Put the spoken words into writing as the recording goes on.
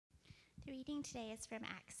The reading today is from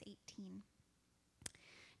Acts 18.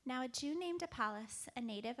 Now a Jew named Apollos, a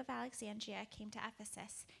native of Alexandria, came to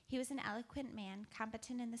Ephesus. He was an eloquent man,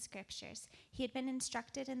 competent in the scriptures. He had been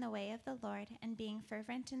instructed in the way of the Lord, and being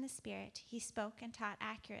fervent in the Spirit, he spoke and taught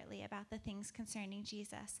accurately about the things concerning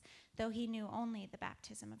Jesus, though he knew only the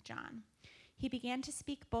baptism of John. He began to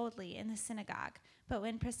speak boldly in the synagogue, but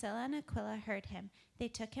when Priscilla and Aquila heard him, they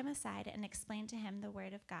took him aside and explained to him the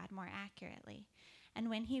word of God more accurately. And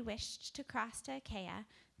when he wished to cross to Achaia,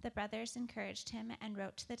 the brothers encouraged him and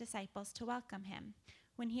wrote to the disciples to welcome him.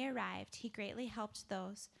 When he arrived, he greatly helped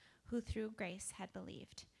those who through grace had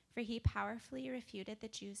believed, for he powerfully refuted the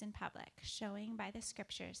Jews in public, showing by the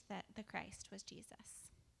scriptures that the Christ was Jesus.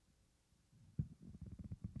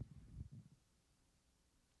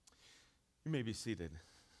 You may be seated.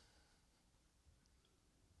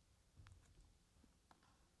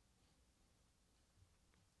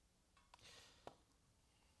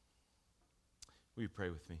 Will you pray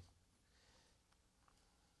with me?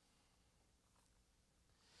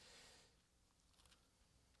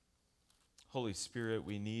 Holy Spirit,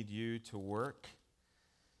 we need you to work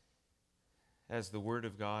as the Word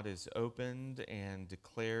of God is opened and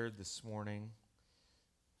declared this morning.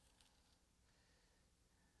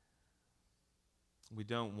 We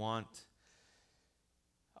don't want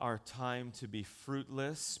our time to be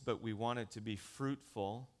fruitless, but we want it to be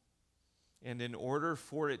fruitful. And in order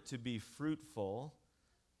for it to be fruitful,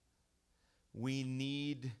 we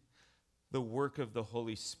need the work of the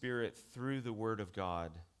Holy Spirit through the Word of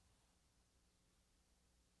God.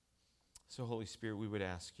 So, Holy Spirit, we would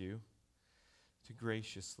ask you to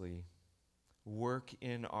graciously work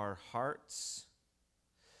in our hearts,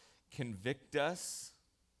 convict us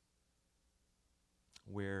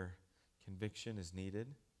where conviction is needed,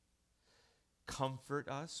 comfort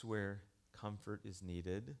us where comfort is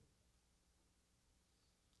needed,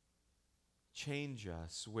 change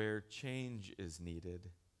us where change is needed.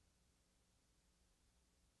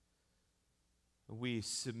 We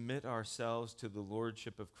submit ourselves to the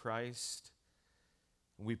Lordship of Christ.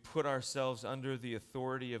 We put ourselves under the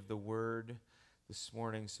authority of the Word this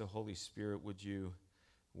morning. So, Holy Spirit, would you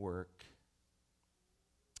work?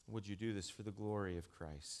 Would you do this for the glory of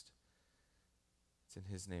Christ? It's in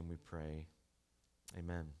His name we pray.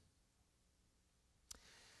 Amen.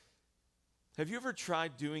 Have you ever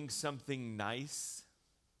tried doing something nice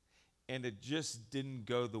and it just didn't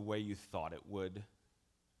go the way you thought it would?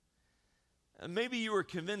 Maybe you were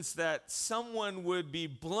convinced that someone would be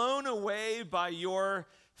blown away by your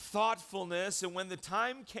thoughtfulness, and when the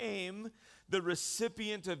time came, the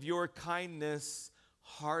recipient of your kindness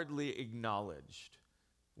hardly acknowledged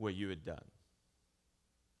what you had done.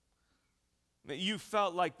 You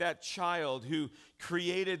felt like that child who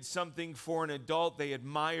created something for an adult they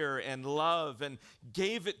admire and love and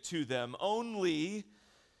gave it to them, only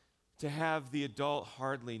to have the adult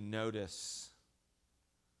hardly notice,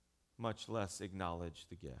 much less acknowledge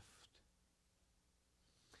the gift.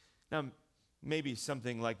 Now, maybe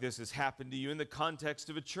something like this has happened to you in the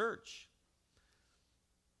context of a church.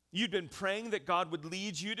 You'd been praying that God would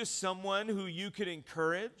lead you to someone who you could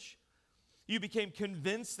encourage. You became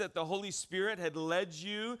convinced that the Holy Spirit had led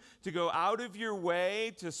you to go out of your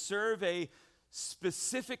way to serve a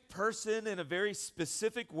specific person in a very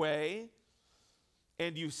specific way,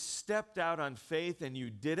 and you stepped out on faith and you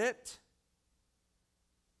did it.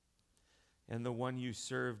 And the one you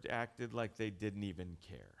served acted like they didn't even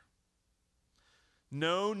care.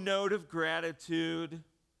 No note of gratitude,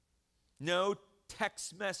 no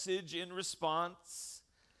text message in response,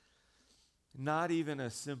 not even a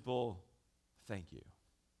simple thank you.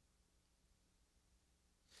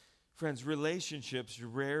 Friends, relationships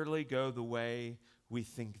rarely go the way we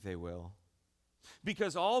think they will,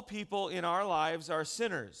 because all people in our lives are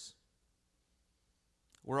sinners.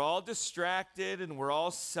 We're all distracted and we're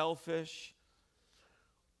all selfish.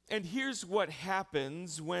 And here's what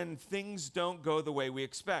happens when things don't go the way we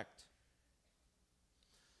expect.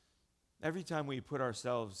 Every time we put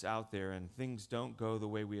ourselves out there and things don't go the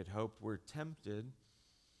way we had hoped, we're tempted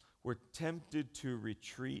to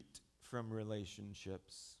retreat from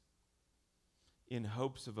relationships in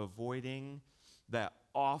hopes of avoiding that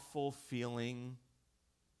awful feeling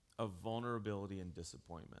of vulnerability and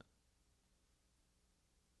disappointment.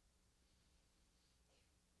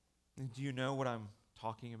 And do you know what I'm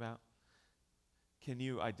talking about? Can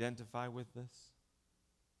you identify with this?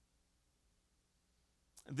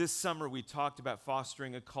 This summer, we talked about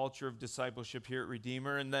fostering a culture of discipleship here at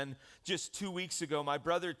Redeemer, and then just 2 weeks ago, my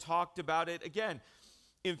brother talked about it again.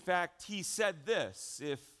 In fact, he said this: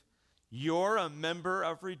 if you're a member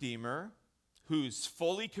of Redeemer who's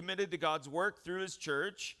fully committed to God's work through His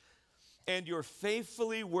church, and you're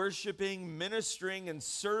faithfully worshiping, ministering, and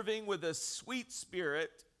serving with a sweet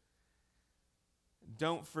spirit,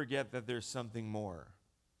 don't forget that there's something more.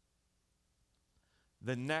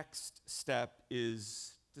 The next step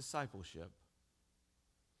is discipleship.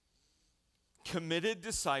 Committed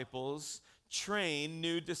disciples train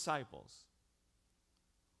new disciples.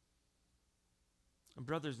 And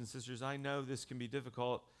brothers and sisters, I know this can be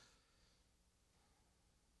difficult.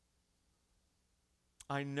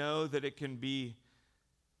 I know that it can be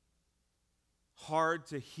hard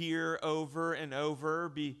to hear over and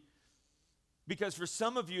over because for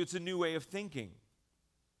some of you it's a new way of thinking.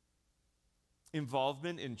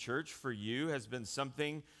 Involvement in church for you has been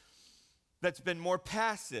something that's been more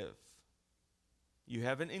passive. You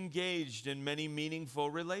haven't engaged in many meaningful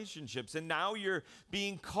relationships, and now you're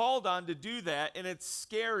being called on to do that, and it's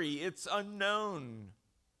scary, it's unknown.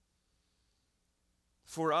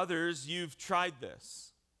 For others, you've tried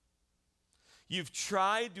this. You've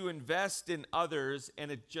tried to invest in others, and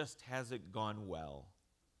it just hasn't gone well.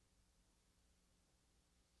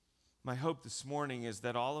 My hope this morning is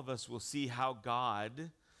that all of us will see how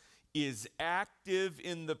God is active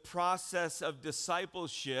in the process of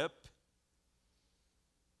discipleship,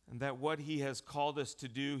 and that what he has called us to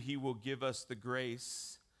do, he will give us the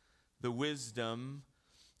grace, the wisdom,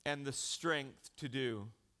 and the strength to do.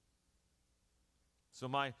 So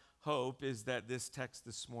my hope is that this text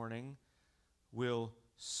this morning will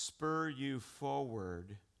spur you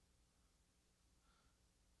forward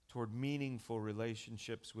toward meaningful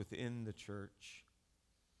relationships within the church.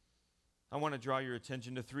 I want to draw your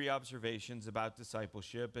attention to 3 observations about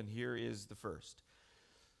discipleship, and here is the first.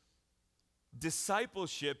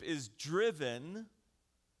 Discipleship is driven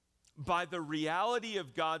by the reality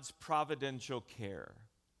of God's providential care.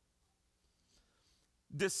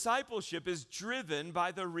 Discipleship is driven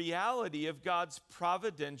by the reality of God's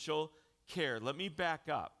providential care. Let me back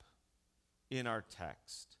up in our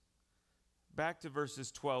text. Back to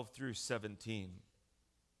verses 12 through 17.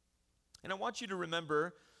 And I want you to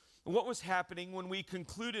remember what was happening when we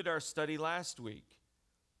concluded our study last week.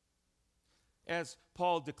 As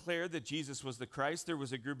Paul declared that Jesus was the Christ, there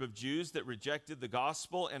was a group of Jews that rejected the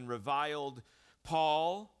gospel and reviled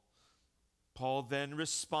Paul. Paul then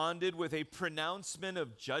responded with a pronouncement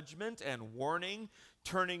of judgment and warning,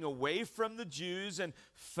 turning away from the Jews and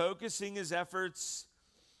focusing his efforts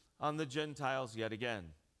on the Gentiles yet again.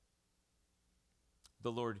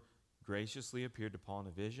 The Lord graciously appeared to Paul in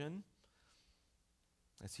a vision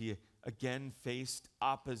as he again faced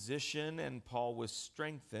opposition, and Paul was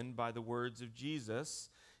strengthened by the words of Jesus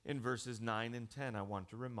in verses 9 and 10. I want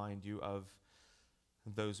to remind you of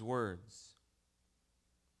those words.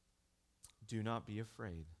 Do not be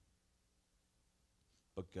afraid,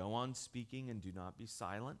 but go on speaking and do not be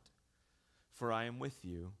silent, for I am with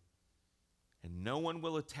you, and no one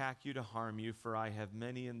will attack you to harm you, for I have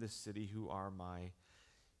many in this city who are my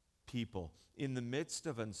people. In the midst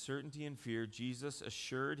of uncertainty and fear, Jesus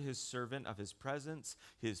assured his servant of his presence,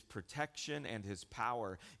 his protection, and his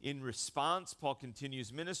power. In response, Paul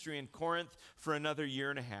continues ministry in Corinth for another 1.5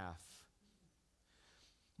 years.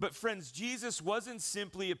 But friends, Jesus wasn't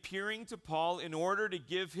simply appearing to Paul in order to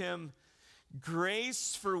give him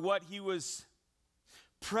grace for what he was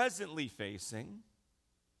presently facing,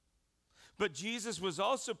 but Jesus was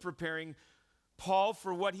also preparing Paul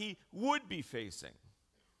for what he would be facing.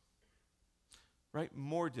 Right?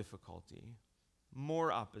 More difficulty,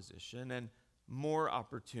 more opposition, and more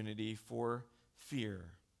opportunity for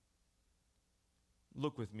fear.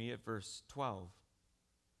 Look with me at verse 12.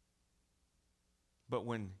 But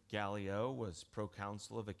when Gallio was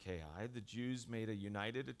proconsul of Achaia, the Jews made a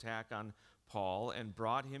united attack on Paul and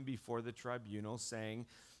brought him before the tribunal, saying,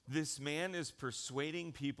 "This man is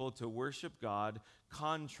persuading people to worship God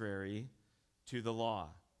contrary to the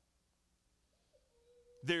law."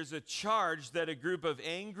 There's a charge that a group of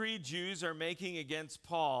angry Jews are making against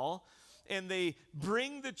Paul, and they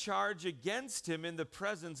bring the charge against him in the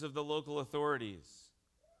presence of the local authorities.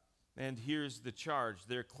 And here's the charge.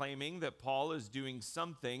 They're claiming that Paul is doing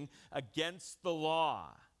something against the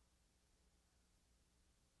law.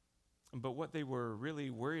 But what they were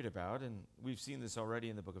really worried about, and we've seen this already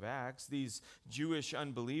in the book of Acts, these Jewish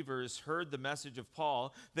unbelievers heard the message of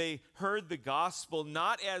Paul. They heard the gospel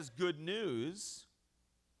not as good news,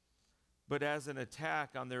 but as an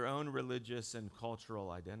attack on their own religious and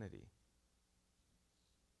cultural identity.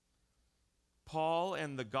 Paul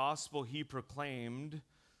and the gospel he proclaimed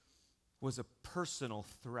was a personal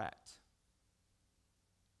threat.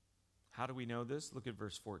 How do we know this? Look at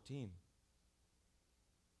verse 14.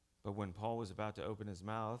 But when Paul was about to open his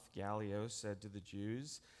mouth, Gallio said to the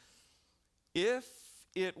Jews, "If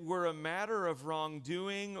it were a matter of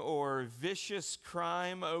wrongdoing or vicious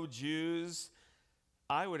crime, O Jews,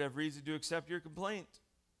 I would have reason to accept your complaint.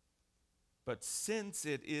 But since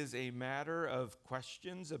it is a matter of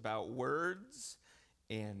questions about words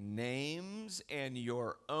and names and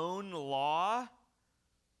your own law,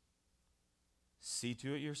 see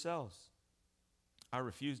to it yourselves. I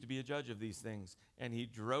refuse to be a judge of these things. And he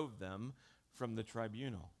drove them from the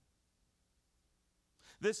tribunal.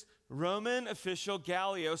 This Roman official,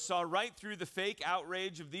 Gallio, saw right through the fake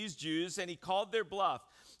outrage of these Jews, and he called their bluff.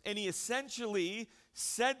 And he essentially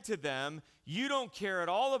said to them, you don't care at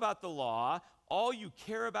all about the law. All you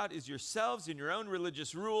care about is yourselves and your own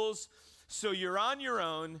religious rules. So you're on your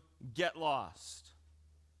own. Get lost.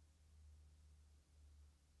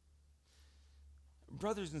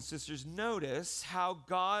 Brothers and sisters, notice how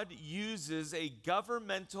God uses a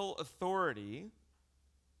governmental authority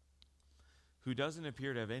who doesn't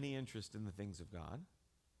appear to have any interest in the things of God.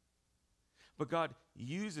 But God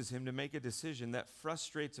uses him to make a decision that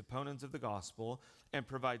frustrates opponents of the gospel and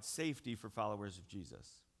provides safety for followers of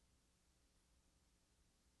Jesus.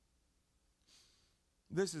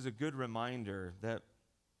 This is a good reminder that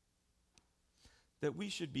we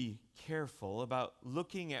should be careful about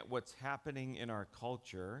looking at what's happening in our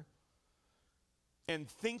culture and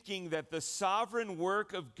thinking that the sovereign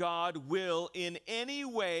work of God will in any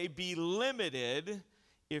way be limited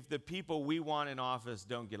if the people we want in office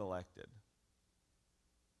don't get elected.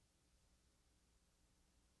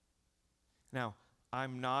 Now,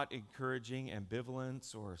 I'm not encouraging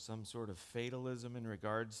ambivalence or some sort of fatalism in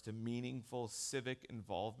regards to meaningful civic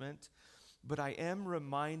involvement, but I am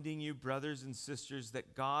reminding you, brothers and sisters,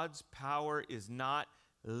 that God's power is not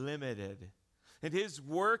limited, and his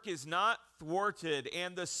work is not thwarted,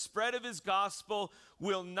 and the spread of his gospel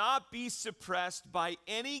will not be suppressed by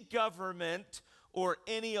any government or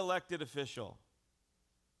any elected official.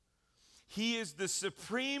 He is the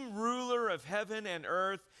supreme ruler of heaven and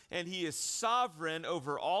earth, and he is sovereign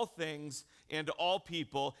over all things and all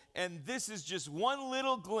people. And this is just one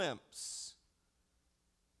little glimpse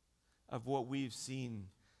of what we've seen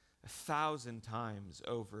 1,000 times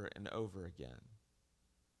over and over again.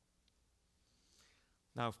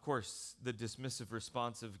 Now, of course, the dismissive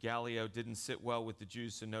response of Gallio didn't sit well with the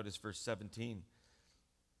Jews, so notice verse 17.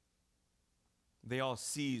 They all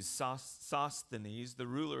seized Sosthenes, the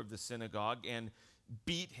ruler of the synagogue, and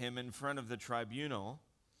beat him in front of the tribunal.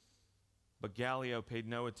 But Gallio paid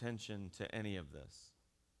no attention to any of this.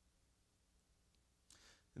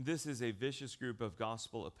 This is a vicious group of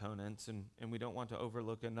gospel opponents, and we don't want to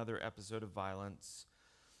overlook another episode of violence.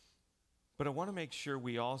 But I want to make sure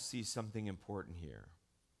we all see something important here.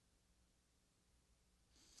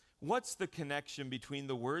 What's the connection between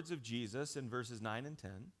the words of Jesus in verses 9 and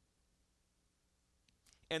 10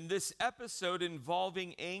 and this episode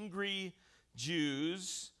involving angry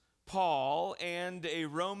Jews, Paul, and a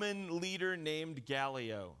Roman leader named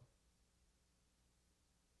Gallio?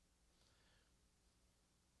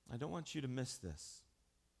 I don't want you to miss this.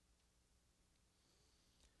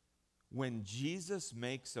 When Jesus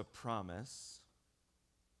makes a promise,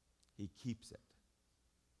 he keeps it.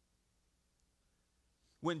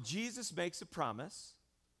 When Jesus makes a promise,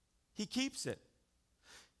 he keeps it.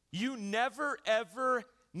 You never, ever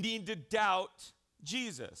need to doubt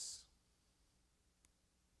Jesus.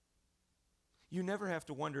 You never have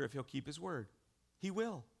to wonder if he'll keep his word. He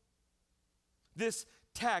will. This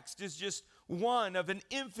text is just one of an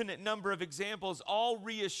infinite number of examples, all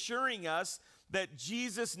reassuring us that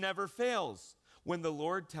Jesus never fails. When the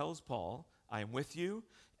Lord tells Paul, I am with you,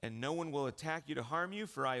 and no one will attack you to harm you,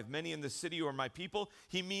 for I have many in the city who are my people,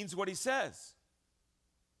 he means what he says.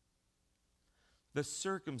 The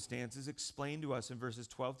circumstances explained to us in verses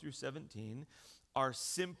 12 through 17 are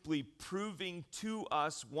simply proving to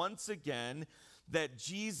us once again that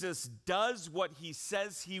Jesus does what he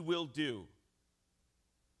says he will do.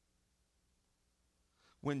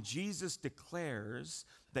 When Jesus declares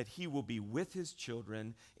that he will be with his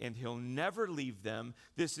children and he'll never leave them,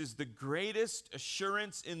 this is the greatest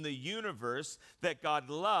assurance in the universe that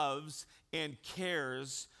God loves and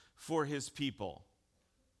cares for his people.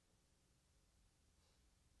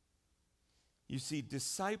 You see,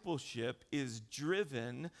 discipleship is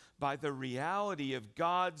driven by the reality of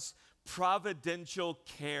God's providential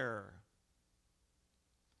care.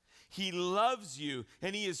 He loves you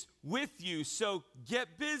and he is with you, so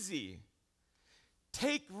get busy.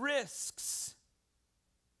 Take risks.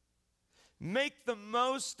 Make the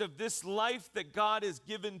most of this life that God has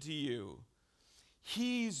given to you.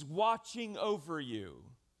 He's watching over you.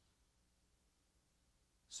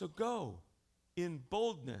 So go in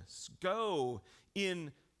boldness. Go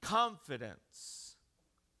in confidence.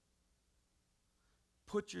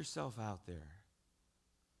 put yourself out there.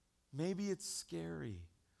 Maybe it's scary.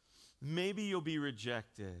 Maybe you'll be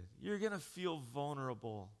rejected. You're going to feel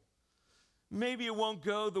vulnerable. Maybe it won't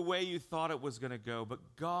go the way you thought it was going to go, but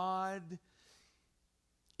God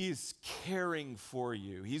is caring for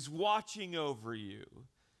you. He's watching over you.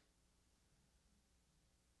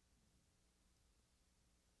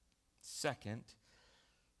 Second,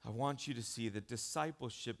 I want you to see that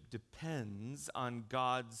discipleship depends on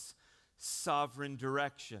God's sovereign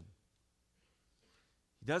direction.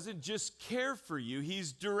 He doesn't just care for you,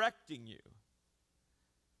 he's directing you.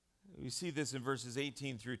 We see this in verses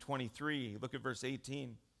 18 through 23. Look at verse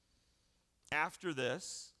 18. After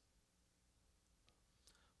this,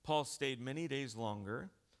 Paul stayed many days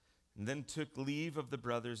longer and then took leave of the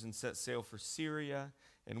brothers and set sail for Syria,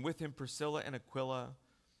 and with him Priscilla and Aquila.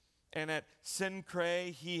 And at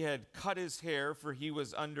Cenchreae he had cut his hair, for he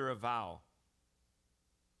was under a vow.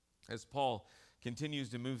 As Paul continues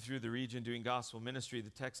to move through the region doing gospel ministry, the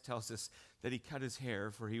text tells us that he cut his hair,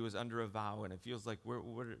 for he was under a vow. And it feels like,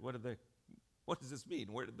 what does this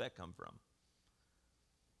mean? Where did that come from?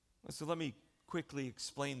 So let me quickly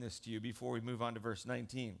explain this to you before we move on to verse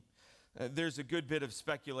 19. There's a good bit of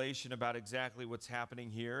speculation about exactly what's happening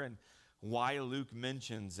here and why Luke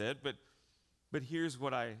mentions it, but here's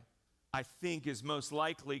what I think is most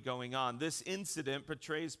likely going on. This incident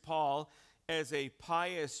portrays Paul as a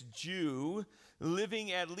pious Jew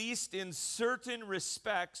living at least in certain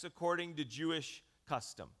respects according to Jewish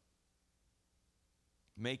custom.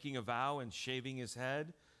 Making a vow and shaving his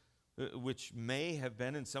head, which may have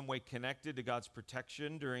been in some way connected to God's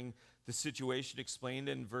protection during the situation explained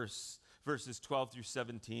in verses 12 through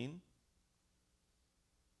 17.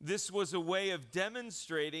 This was a way of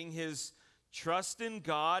demonstrating his trust in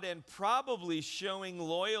God and probably showing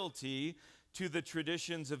loyalty to the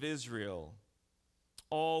traditions of Israel,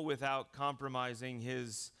 all without compromising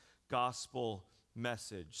his gospel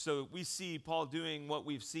message. So we see Paul doing what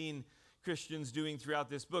we've seen Christians doing throughout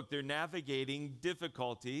this book. They're navigating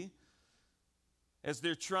difficulty. As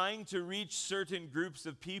they're trying to reach certain groups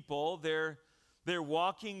of people, they're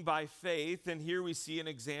walking by faith. And here we see an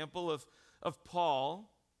example of Paul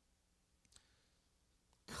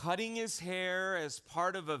cutting his hair as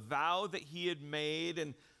part of a vow that he had made,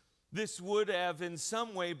 and this would have in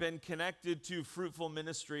some way been connected to fruitful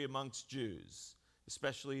ministry amongst Jews,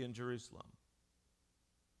 especially in Jerusalem.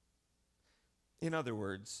 In other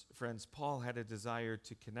words, friends, Paul had a desire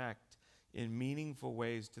to connect in meaningful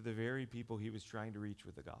ways to the very people he was trying to reach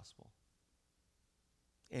with the gospel.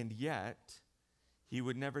 And yet, he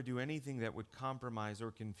would never do anything that would compromise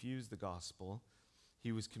or confuse the gospel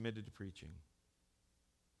he was committed to preaching.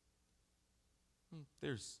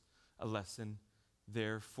 There's a lesson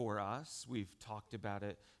there for us. We've talked about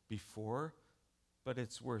it before, but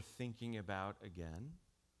it's worth thinking about again.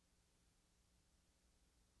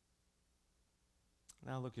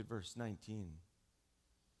 Now look at verse 19.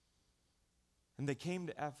 And they came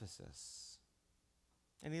to Ephesus,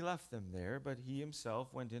 and he left them there, but he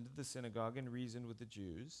himself went into the synagogue and reasoned with the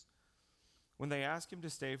Jews. When they asked him to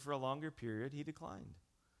stay for a longer period, he declined.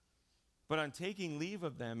 But on taking leave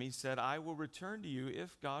of them, he said, I will return to you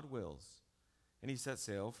if God wills. And he set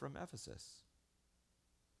sail from Ephesus.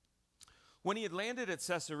 When he had landed at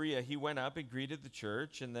Caesarea, he went up and greeted the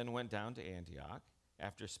church and then went down to Antioch.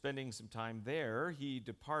 After spending some time there, he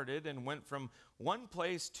departed and went from one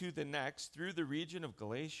place to the next through the region of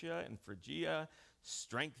Galatia and Phrygia,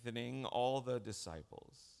 strengthening all the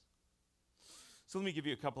disciples. So let me give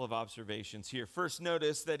you a couple of observations here. First,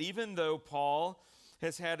 notice that even though Paul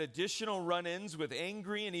has had additional run-ins with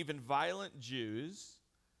angry and even violent Jews,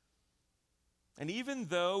 and even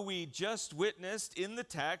though we just witnessed in the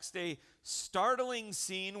text a startling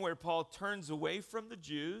scene where Paul turns away from the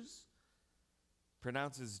Jews,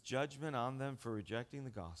 pronounces judgment on them for rejecting the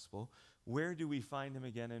gospel, where do we find him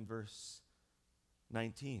again in verse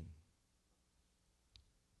 19?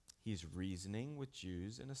 He's reasoning with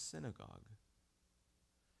Jews in a synagogue.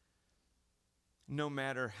 No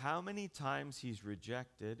matter how many times he's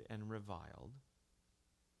rejected and reviled,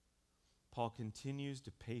 Paul continues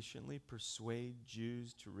to patiently persuade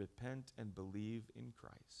Jews to repent and believe in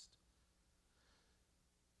Christ.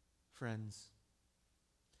 Friends,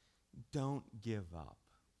 don't give up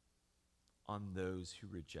on those who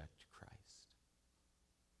reject Christ.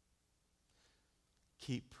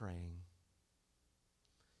 Keep praying.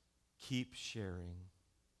 Keep sharing.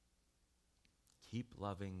 Keep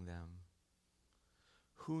loving them.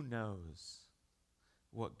 Who knows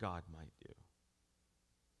what God might do?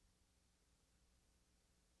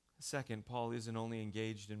 Second, Paul isn't only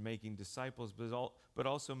engaged in making disciples, but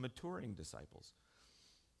also maturing disciples.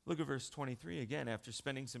 Look at verse 23 again. After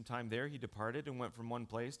spending some time there, he departed and went from one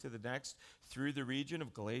place to the next through the region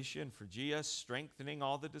of Galatia and Phrygia, strengthening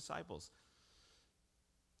all the disciples.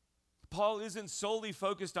 Paul isn't solely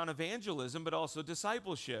focused on evangelism, but also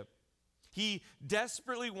discipleship. He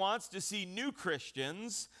desperately wants to see new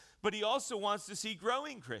Christians, but he also wants to see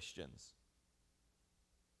growing Christians.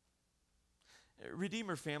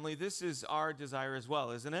 Redeemer family, this is our desire as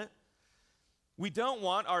well, isn't it? We don't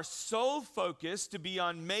want our sole focus to be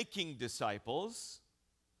on making disciples,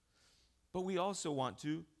 but we also want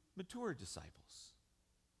to mature disciples.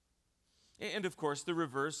 And of course, the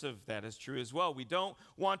reverse of that is true as well. We don't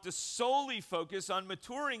want to solely focus on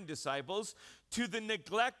maturing disciples to the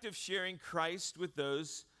neglect of sharing Christ with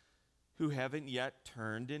those who haven't yet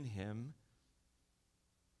turned in him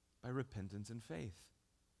by repentance and faith.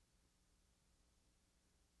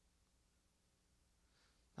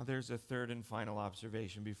 Now, there's a third and final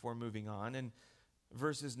observation before moving on. In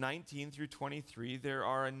verses 19 through 23, there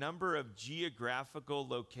are a number of geographical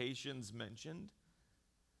locations mentioned.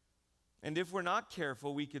 And if we're not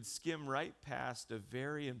careful, we could skim right past a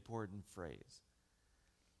very important phrase.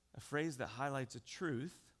 A phrase that highlights a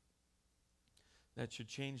truth that should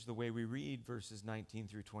change the way we read verses 19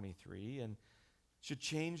 through 23 and should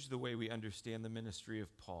change the way we understand the ministry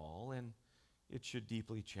of Paul, and it should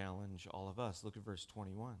deeply challenge all of us. Look at verse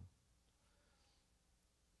 21.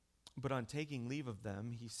 But on taking leave of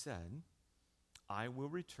them, he said, I will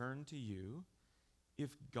return to you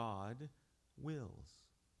if God wills.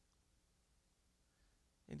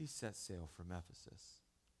 And he set sail from Ephesus.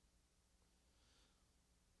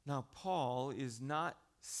 Now, Paul is not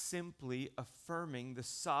simply affirming the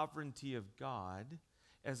sovereignty of God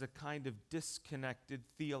as a kind of disconnected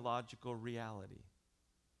theological reality.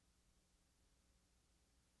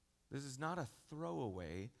 This is not a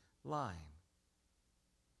throwaway line.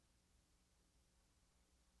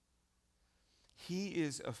 He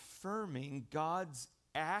is affirming God's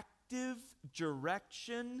active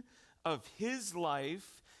direction of his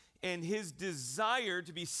life and his desire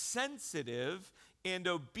to be sensitive and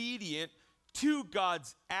obedient to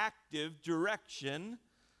God's active direction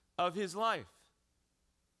of his life.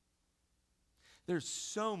 There's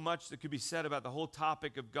so much that could be said about the whole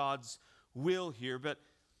topic of God's will here, but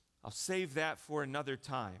I'll save that for another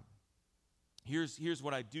time. Here's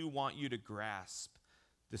what I do want you to grasp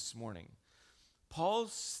this morning.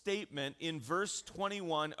 Paul's statement in verse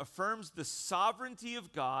 21 affirms the sovereignty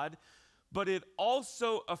of God, but it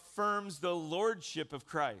also affirms the lordship of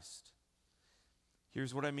Christ.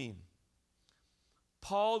 Here's what I mean.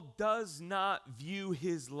 Paul does not view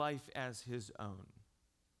his life as his own.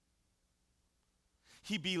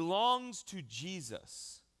 He belongs to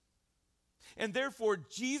Jesus. And therefore,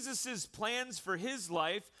 Jesus' plans for his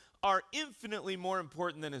life are infinitely more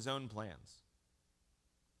important than his own plans.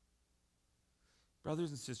 Brothers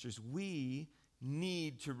and sisters, we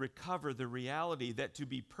need to recover the reality that to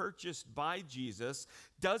be purchased by Jesus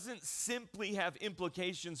doesn't simply have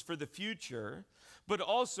implications for the future, but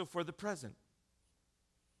also for the present.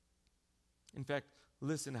 In fact,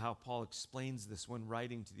 listen to how Paul explains this when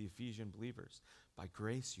writing to the Ephesian believers. By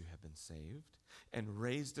grace you have been saved, and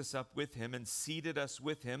raised us up with him, and seated us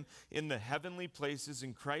with him in the heavenly places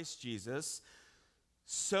in Christ Jesus,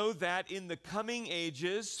 so that in the coming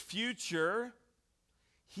ages, future,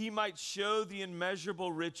 he might show the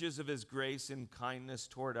immeasurable riches of his grace and kindness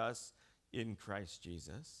toward us in Christ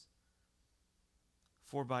Jesus.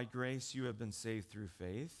 For by grace you have been saved through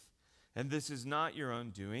faith. And this is not your own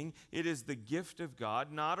doing. It is the gift of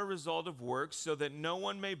God, not a result of works, so that no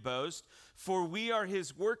one may boast. For we are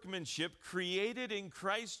his workmanship, created in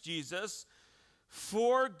Christ Jesus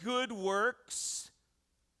for good works,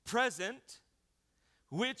 present,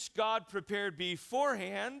 which God prepared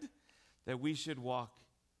beforehand that we should walk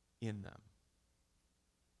in them.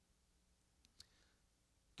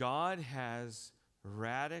 God has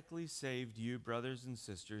radically saved you, brothers and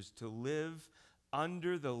sisters, to live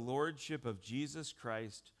under the lordship of Jesus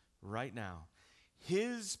Christ right now.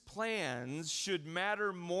 His plans should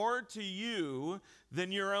matter more to you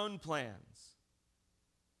than your own plans.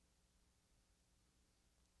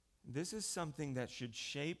 This is something that should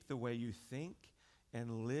shape the way you think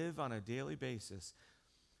and live on a daily basis.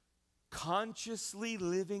 Consciously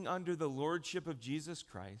living under the lordship of Jesus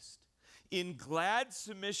Christ, in glad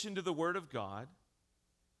submission to the Word of God.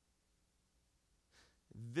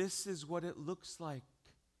 This is what it looks like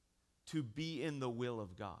to be in the will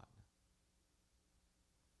of God.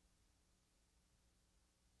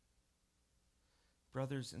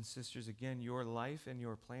 Brothers and sisters, again, your life and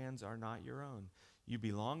your plans are not your own. You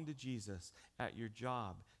belong to Jesus at your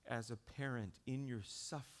job, as a parent, in your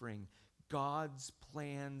suffering. God's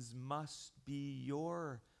plans must be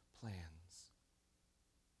your plans.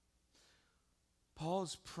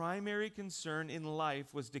 Paul's primary concern in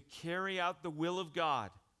life was to carry out the will of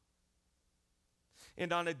God.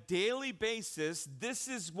 And on a daily basis, this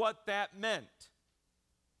is what that meant.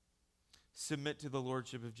 Submit to the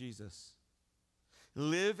lordship of Jesus.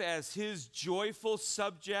 Live as his joyful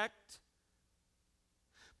subject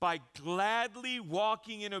by gladly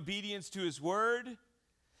walking in obedience to his word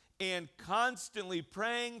and constantly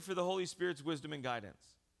praying for the Holy Spirit's wisdom and guidance.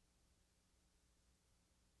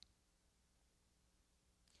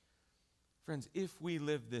 Friends, if we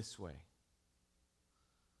live this way,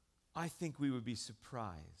 I think we would be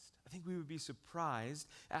surprised. I think we would be surprised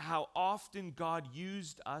at how often God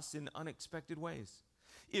used us in unexpected ways.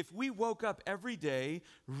 If we woke up every day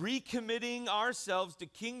recommitting ourselves to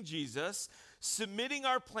King Jesus, submitting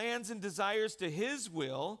our plans and desires to his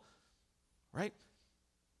will, right?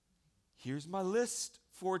 Here's my list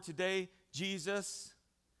for today, Jesus.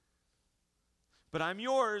 But I'm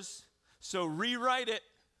yours, so rewrite it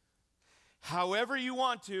however you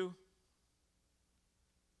want to.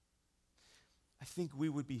 I think we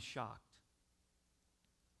would be shocked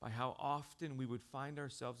by how often we would find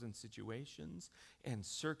ourselves in situations and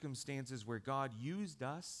circumstances where God used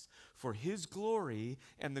us for his glory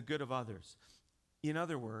and the good of others. In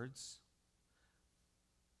other words,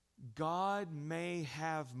 God may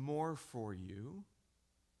have more for you,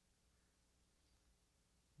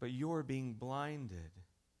 but you're being blinded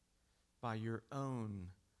by your own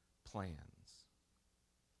plans.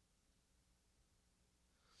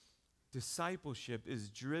 Discipleship is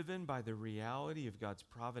driven by the reality of God's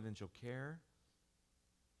providential care.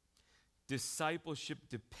 Discipleship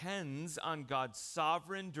depends on God's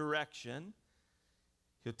sovereign direction.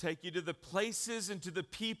 He'll take you to the places and to the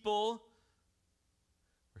people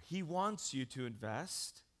where he wants you to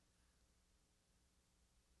invest.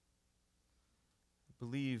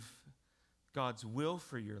 Believe God's will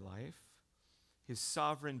for your life. His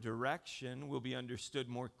sovereign direction will be understood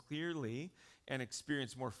more clearly and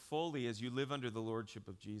experienced more fully as you live under the lordship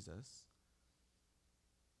of Jesus.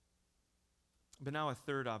 But now a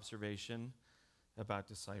third observation about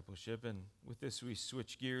discipleship, and with this we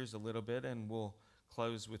switch gears a little bit and we'll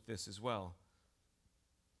close with this as well.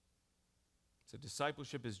 So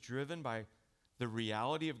discipleship is driven by the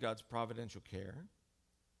reality of God's providential care.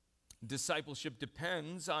 Discipleship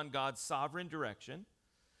depends on God's sovereign direction.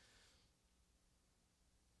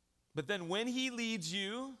 But then when he leads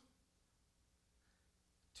you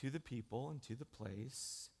to the people and to the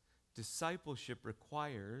place, discipleship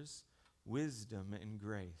requires wisdom and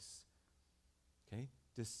grace. Okay?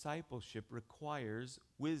 Discipleship requires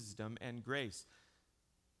wisdom and grace.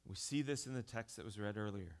 We see this in the text that was read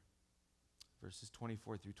earlier, verses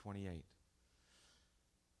 24 through 28.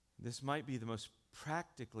 This might be the most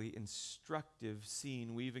practically instructive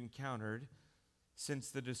scene we've encountered since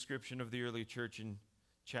the description of the early church in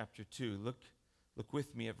chapter 2. Look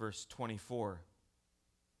with me at verse 24.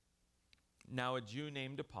 Now a Jew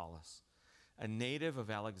named Apollos, a native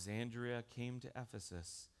of Alexandria, came to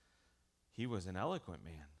Ephesus. He was an eloquent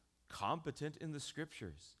man, competent in the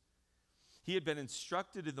scriptures. He had been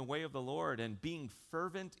instructed in the way of the Lord, and being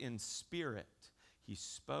fervent in spirit, he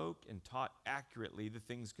spoke and taught accurately the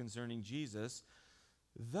things concerning Jesus,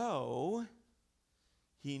 though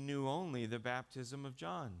he knew only the baptism of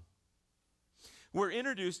John. We're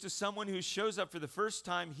introduced to someone who shows up for the first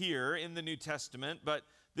time here in the New Testament, but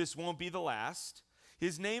this won't be the last.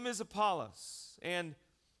 His name is Apollos, and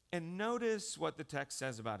notice what the text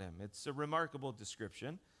says about him. It's a remarkable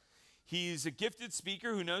description. He's a gifted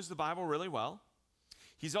speaker who knows the Bible really well.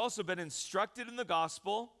 He's also been instructed in the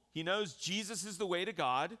gospel. He knows Jesus is the way to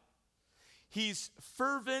God. He's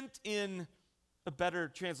fervent in, a better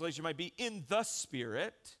translation might be, in the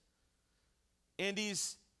Spirit. And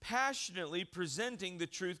he's passionately presenting the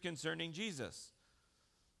truth concerning Jesus.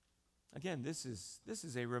 Again, this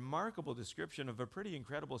is a remarkable description of a pretty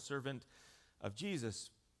incredible servant of Jesus.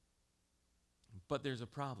 But there's a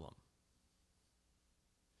problem.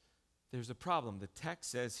 There's a problem. The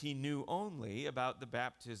text says he knew only about the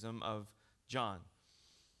baptism of John.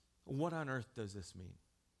 What on earth does this mean?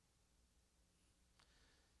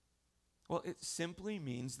 Well, it simply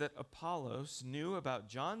means that Apollos knew about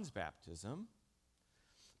John's baptism,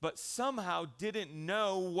 but somehow didn't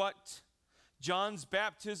know what John's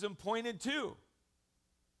baptism pointed to.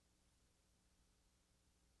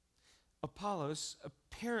 Apollos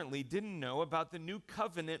apparently didn't know about the new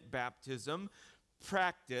covenant baptism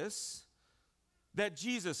practice that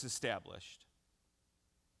Jesus established.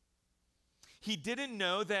 He didn't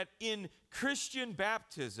know that in Christian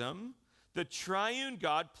baptism, the triune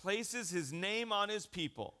God places his name on his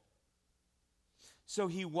people. So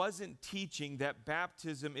he wasn't teaching that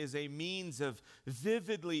baptism is a means of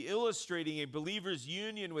vividly illustrating a believer's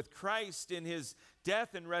union with Christ in his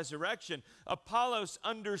death and resurrection. Apollos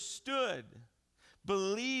understood,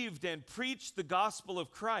 believed, and preached the gospel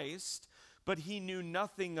of Christ, but he knew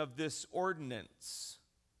nothing of this ordinance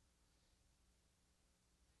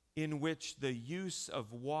in which the use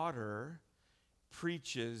of water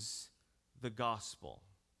preaches the gospel.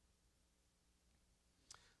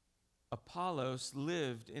 Apollos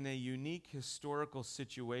lived in a unique historical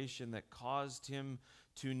situation that caused him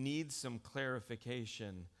to need some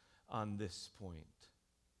clarification on this point.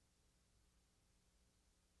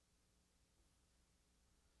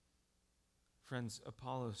 Friends,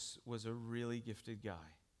 Apollos was a really gifted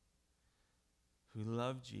guy who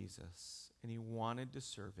loved Jesus and he wanted to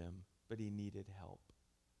serve him, but he needed help.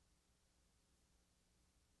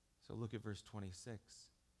 So look at verse 26.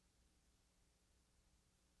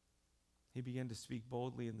 He began to speak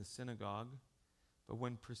boldly in the synagogue, but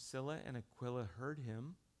when Priscilla and Aquila heard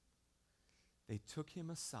him, they took him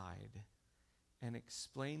aside and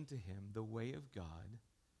explained to him the way of God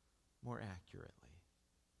more accurately.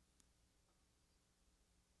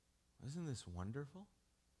 Isn't this wonderful?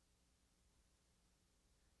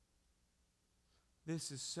 This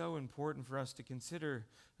is so important for us to consider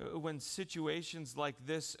when situations like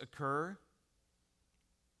this occur.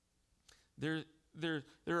 There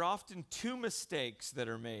are often two mistakes that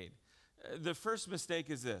are made. The first mistake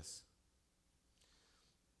is this.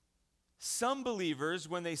 Some believers,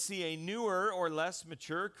 when they see a newer or less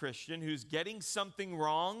mature Christian who's getting something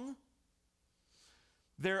wrong,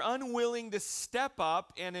 they're unwilling to step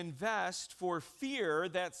up and invest for fear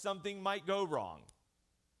that something might go wrong.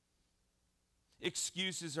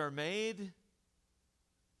 Excuses are made.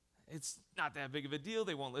 It's not that big of a deal.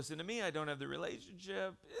 They won't listen to me. I don't have the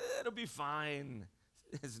relationship. It'll be fine.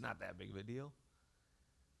 It's not that big of a deal.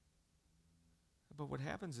 But what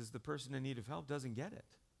happens is the person in need of help doesn't get it.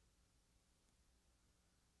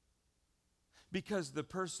 Because the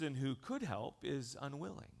person who could help is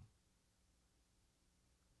unwilling.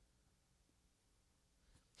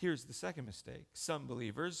 Here's the second mistake. Some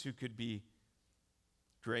believers who could be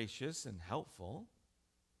gracious and helpful,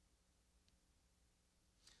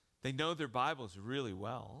 they know their Bibles really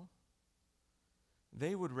well.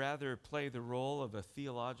 They would rather play the role of a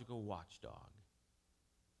theological watchdog.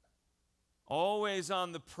 Always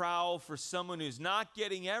on the prowl for someone who's not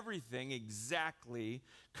getting everything exactly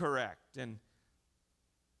correct. And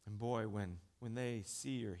boy, when they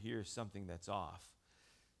see or hear something that's off,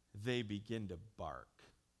 they begin to bark.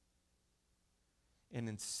 And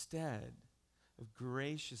instead of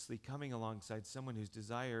graciously coming alongside someone whose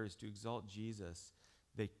desire is to exalt Jesus,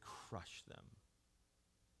 they crush them.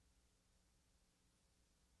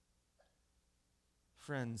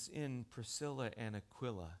 Friends, in Priscilla and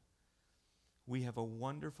Aquila, we have a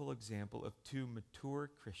wonderful example of two mature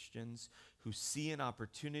Christians who see an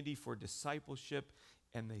opportunity for discipleship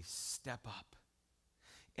and they step up.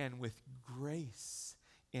 And with grace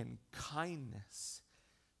and kindness,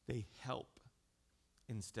 they help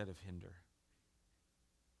instead of hinder.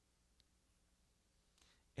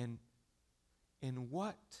 And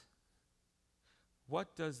what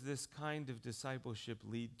does this kind of discipleship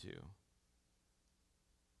lead to?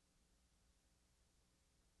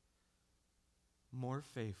 More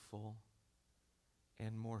faithful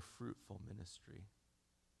and more fruitful ministry.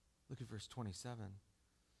 Look at verse 27.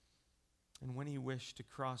 And when he wished to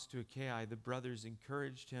cross to Achaia, the brothers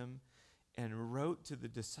encouraged him and wrote to the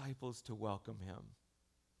disciples to welcome him.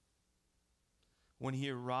 When he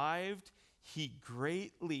arrived, he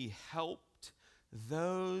greatly helped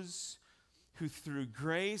those who through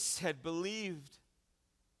grace had believed.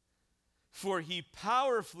 For he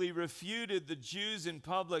powerfully refuted the Jews in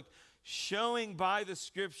public, showing by the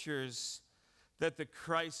scriptures that the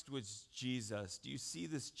Christ was Jesus. Do you see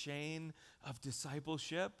this chain of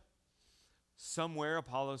discipleship? Somewhere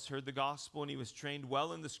Apollos heard the gospel and he was trained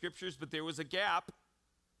well in the scriptures, but there was a gap.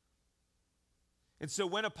 And so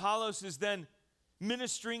when Apollos is then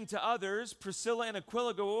ministering to others, Priscilla and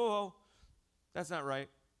Aquila go, oh, that's not right.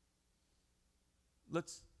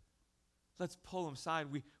 Let's pull him aside.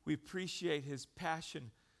 We appreciate his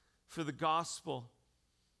passion for the gospel.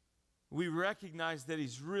 We recognize that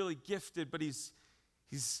he's really gifted, but he's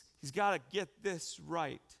got to get this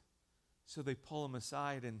right. So they pull him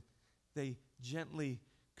aside and they gently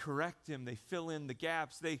correct him. They fill in the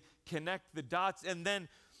gaps. They connect the dots. And then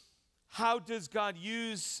how does God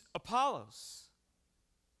use Apollos?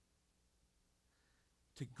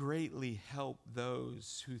 To greatly help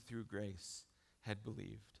those who through grace had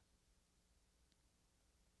believed.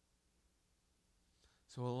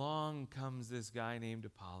 So along comes this guy named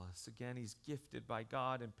Apollos. Again, he's gifted by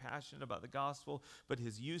God and passionate about the gospel, but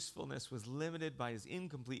his usefulness was limited by his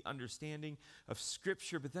incomplete understanding of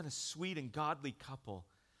Scripture. But then a sweet and godly couple,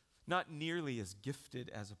 not nearly as gifted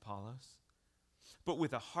as Apollos, but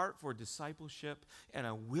with a heart for discipleship and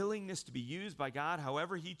a willingness to be used by God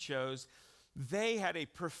however he chose, they had a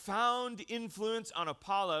profound influence on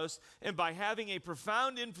Apollos, and by having a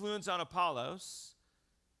profound influence on Apollos,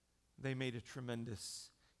 they made a tremendous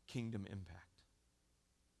kingdom impact.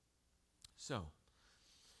 So,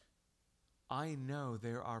 I know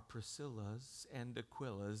there are Priscillas and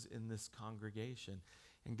Aquillas in this congregation.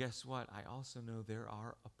 And guess what? I also know there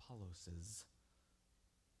are Apolloses.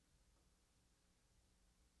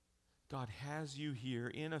 God has you here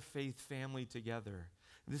in a faith family together.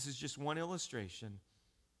 This is just one illustration.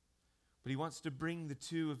 But he wants to bring the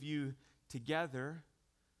two of you together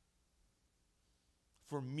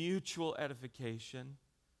for mutual edification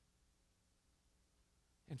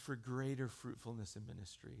and for greater fruitfulness in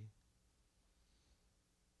ministry.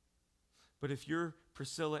 But if you're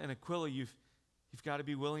Priscilla and Aquila, you've got to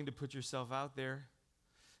be willing to put yourself out there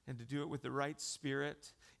and to do it with the right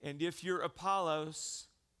spirit. And if you're Apollos,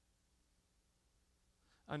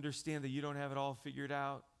 understand that you don't have it all figured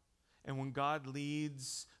out. And when God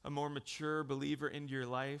leads a more mature believer into your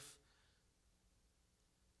life,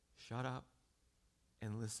 shut up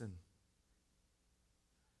and listen.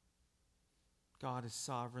 God is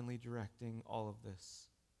sovereignly directing all of this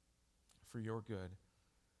for your good.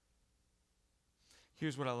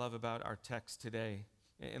 Here's what I love about our text today,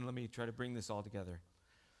 and let me try to bring this all together.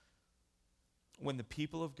 When the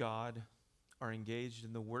people of God are engaged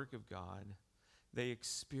in the work of God, they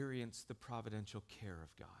experience the providential care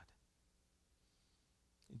of God.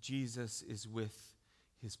 Jesus is with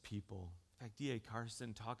his people. In fact, D.A.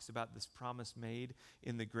 Carson talks about this promise made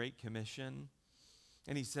in the Great Commission.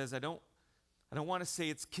 And he says, I don't want to say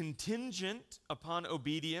it's contingent upon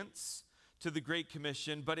obedience to the Great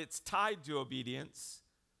Commission, but it's tied to obedience.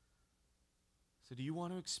 So do you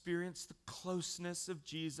want to experience the closeness of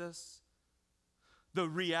Jesus? The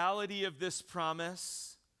reality of this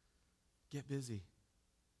promise? Get busy.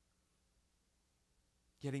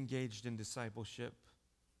 Get engaged in discipleship.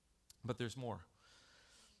 But there's more.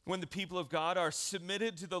 When the people of God are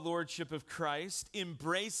submitted to the lordship of Christ,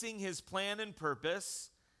 embracing his plan and purpose,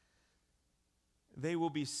 they will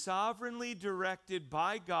be sovereignly directed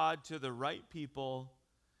by God to the right people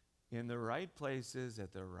in the right places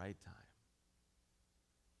at the right time.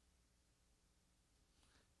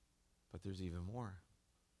 But there's even more.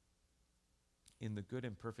 In the good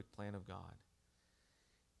and perfect plan of God,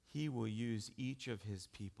 he will use each of his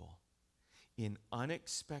people in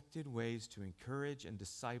unexpected ways to encourage and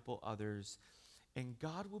disciple others, and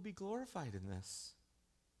God will be glorified in this.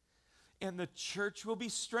 And the church will be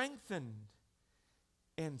strengthened,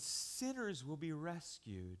 and sinners will be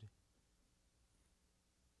rescued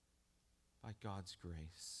by God's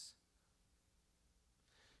grace.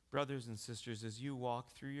 Brothers and sisters, as you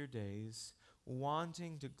walk through your days,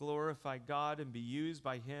 wanting to glorify God and be used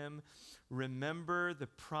by him, remember the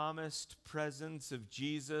promised presence of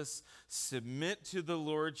Jesus, submit to the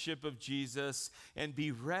lordship of Jesus, and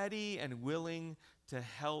be ready and willing to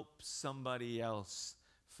help somebody else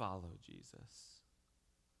follow Jesus.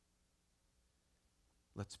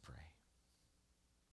 Let's pray.